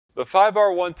The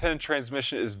 5R110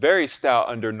 transmission is very stout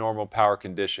under normal power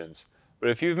conditions, but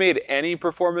if you've made any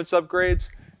performance upgrades,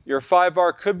 your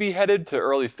 5R could be headed to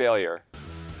early failure.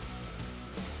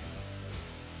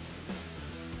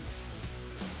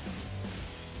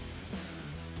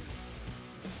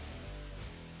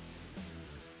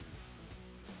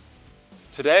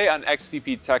 Today on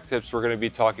XDP Tech Tips, we're going to be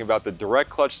talking about the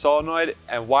direct clutch solenoid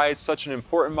and why it's such an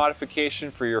important modification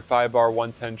for your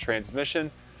 5R110 transmission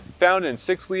found in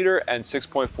 6-liter and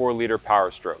 6.4-liter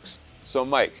Powerstrokes. So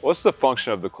Mike, what's the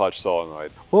function of the clutch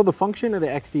solenoid? Well, the function of the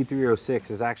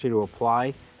XD306 is actually to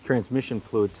apply transmission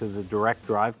fluid to the direct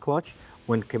drive clutch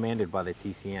when commanded by the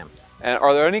TCM. And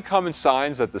are there any common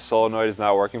signs that the solenoid is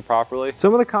not working properly?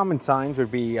 Some of the common signs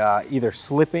would be either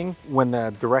slipping when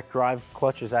the direct drive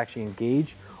clutch is actually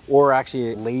engaged, or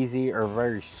actually a lazy or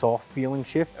very soft feeling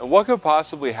shift. And what could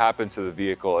possibly happen to the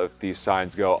vehicle if these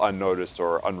signs go unnoticed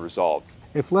or unresolved?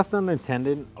 If left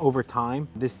unattended over time,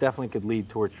 this definitely could lead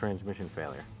towards transmission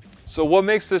failure. So what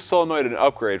makes this solenoid an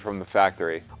upgrade from the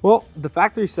factory? Well, the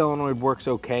factory solenoid works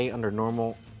okay under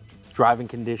normal driving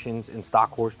conditions and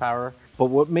stock horsepower, but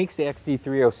what makes the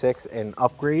XD306 an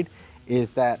upgrade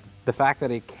is that the fact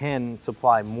that it can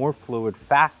supply more fluid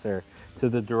faster to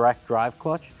the direct drive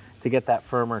clutch to get that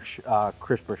firmer,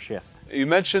 crisper shift. You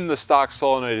mentioned the stock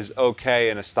solenoid is okay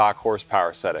in a stock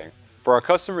horsepower setting. For our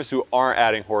customers who aren't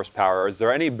adding horsepower, is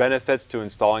there any benefits to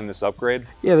installing this upgrade?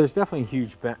 Yeah, there's definitely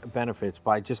huge benefits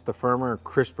by just the firmer,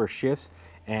 crisper shifts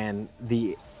and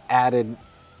the added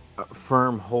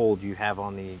firm hold you have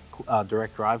on the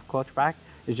direct drive clutch back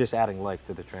is just adding life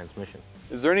to the transmission.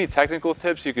 Is there any technical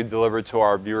tips you could deliver to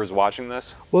our viewers watching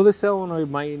this? Well, the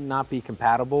solenoid might not be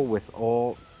compatible with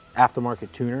all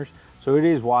aftermarket tuners, so it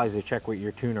is wise to check with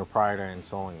your tuner prior to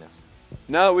installing this.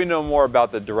 Now that we know more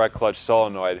about the direct clutch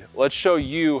solenoid, let's show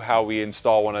you how we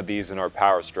install one of these in our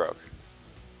Powerstroke.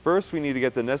 First, we need to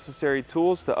get the necessary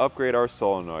tools to upgrade our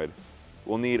solenoid.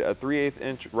 We'll need a 3/8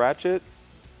 inch ratchet,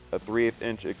 a 3/8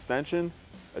 inch extension,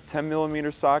 a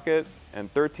 10mm socket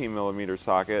and 13mm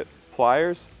socket,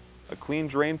 pliers, a clean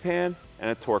drain pan, and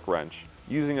a torque wrench.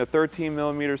 Using a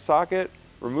 13mm socket,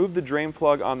 remove the drain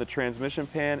plug on the transmission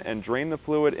pan and drain the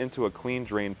fluid into a clean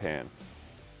drain pan.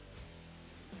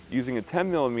 Using a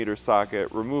 10mm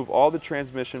socket, remove all the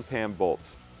transmission pan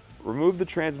bolts. Remove the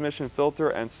transmission filter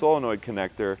and solenoid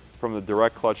connector from the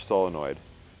direct clutch solenoid.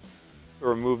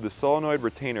 Remove the solenoid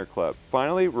retainer clip.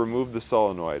 Finally, remove the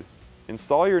solenoid.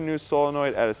 Install your new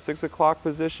solenoid at a 6 o'clock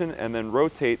position and then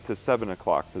rotate to 7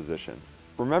 o'clock position.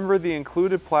 Remember, the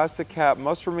included plastic cap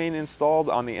must remain installed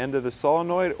on the end of the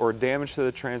solenoid or damage to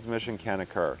the transmission can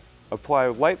occur. Apply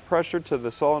light pressure to the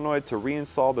solenoid to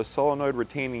reinstall the solenoid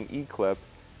retaining E-clip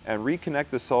and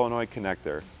reconnect the solenoid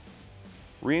connector.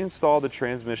 Reinstall the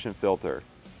transmission filter.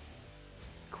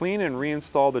 Clean and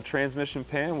reinstall the transmission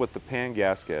pan with the pan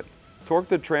gasket. Torque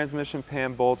the transmission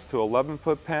pan bolts to 11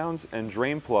 foot-pounds and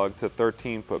drain plug to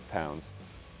 13 foot-pounds.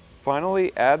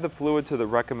 Finally, add the fluid to the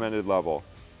recommended level.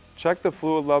 Check the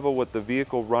fluid level with the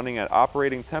vehicle running at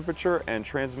operating temperature and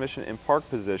transmission in park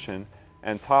position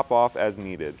and top off as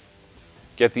needed.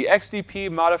 Get the XDP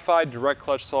modified direct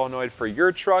clutch solenoid for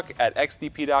your truck at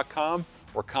xdp.com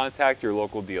or contact your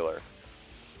local dealer.